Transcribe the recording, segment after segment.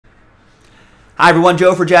Hi everyone,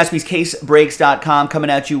 Joe for JaspysCaseBreaks.com coming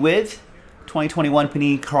at you with 2021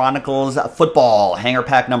 Panini Chronicles football hanger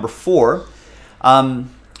pack number 4.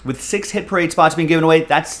 With 6 hit parade spots being given away,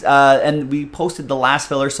 and we posted the last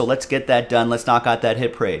filler, so let's get that done. Let's knock out that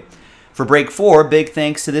hit parade. For break 4, big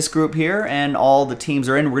thanks to this group here, and all the teams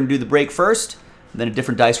are in. We're going to do the break first, then a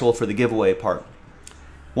different dice roll for the giveaway part.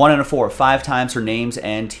 1 and a 4, 5 times for names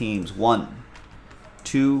and teams. 1,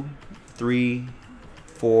 2, 3,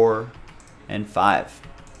 4, and 5.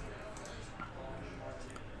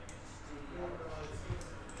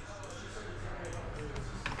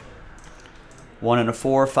 One and a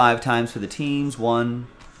 4, 5 times for the teams. 1,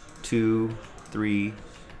 2, 3,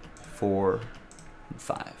 4, and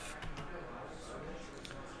 5.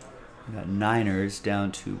 We got Niners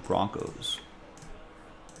down to Broncos.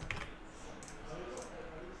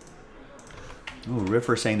 Ooh,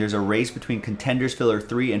 Riffer saying there's a race between contenders filler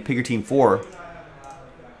 3 and picker team 4.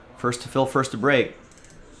 First to fill, first to break.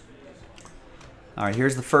 All right,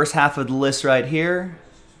 here's the first half of the list right here.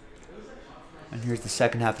 And here's the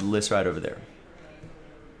second half of the list right over there.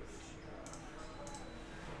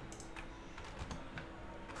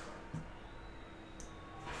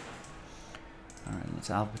 All right, let's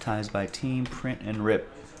alphabetize by team, print, and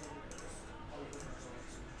rip.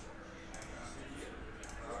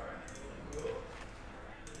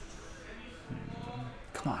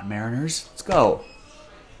 Come on, Mariners, let's go.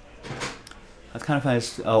 That's kind of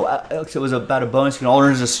nice. Oh, it was about a bonus. You can all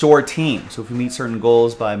earn as a store team. So if we meet certain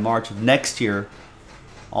goals by March of next year,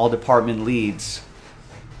 all department leads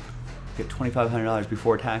get $2,500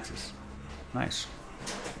 before taxes. Nice.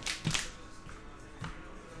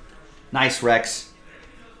 Nice, Rex.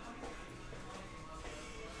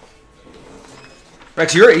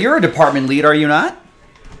 Rex, you're a department lead, are you not?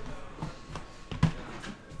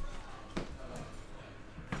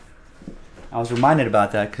 I was reminded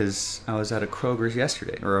about that because I was at a Kroger's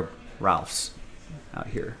yesterday, or a Ralph's out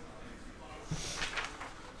here. All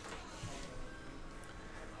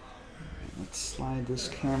right, let's slide this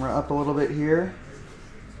camera up a little bit here.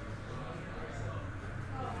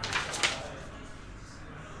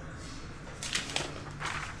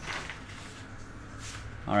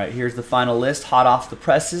 All right, here's the final list, hot off the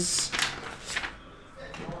presses.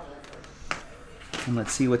 And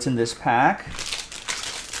let's see what's in this pack.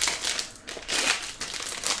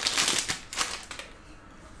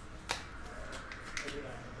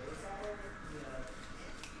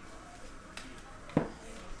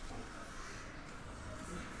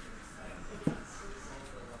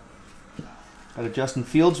 Got a Justin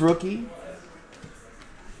Fields rookie.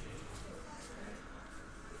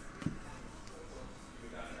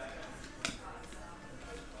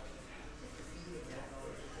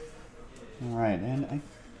 All right, and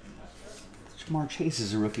Jamar Chase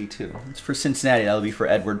is a rookie too. It's for Cincinnati. That'll be for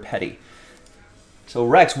Edward Petty. So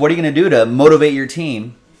Rex, what are you going to do to motivate your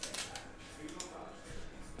team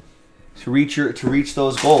to reach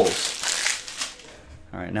those goals?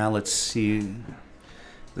 All right, now let's see.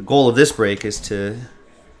 The goal of this break is to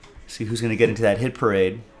see who's going to get into that hit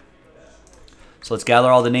parade. So let's gather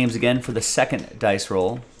all the names again for the second dice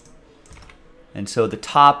roll. And so the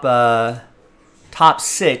top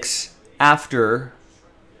 6 after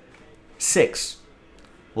 6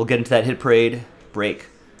 will get into that hit parade break.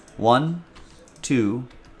 1, 2,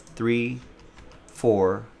 3,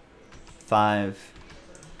 4, 5,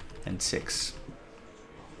 and 6.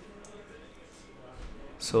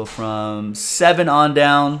 So from 7 on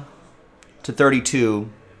down to 32,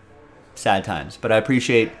 sad times. But I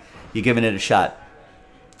appreciate you giving it a shot.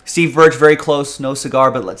 Steve Birch, very close, no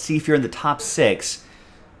cigar, but let's see if you're in the top 6.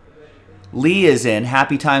 Lee is in.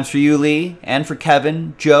 Happy times for you, Lee, and for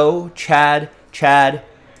Kevin, Joe, Chad,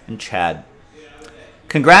 and Chad.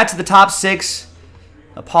 Congrats to the top 6.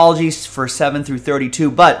 Apologies for 7 through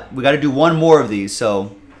 32, but we got to do one more of these,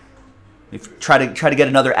 so if try to get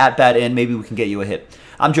another at-bat in, maybe we can get you a hit.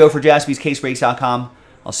 I'm Joe for JaspysCaseBreaks.com.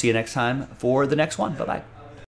 I'll see you next time for the next one. Bye-bye.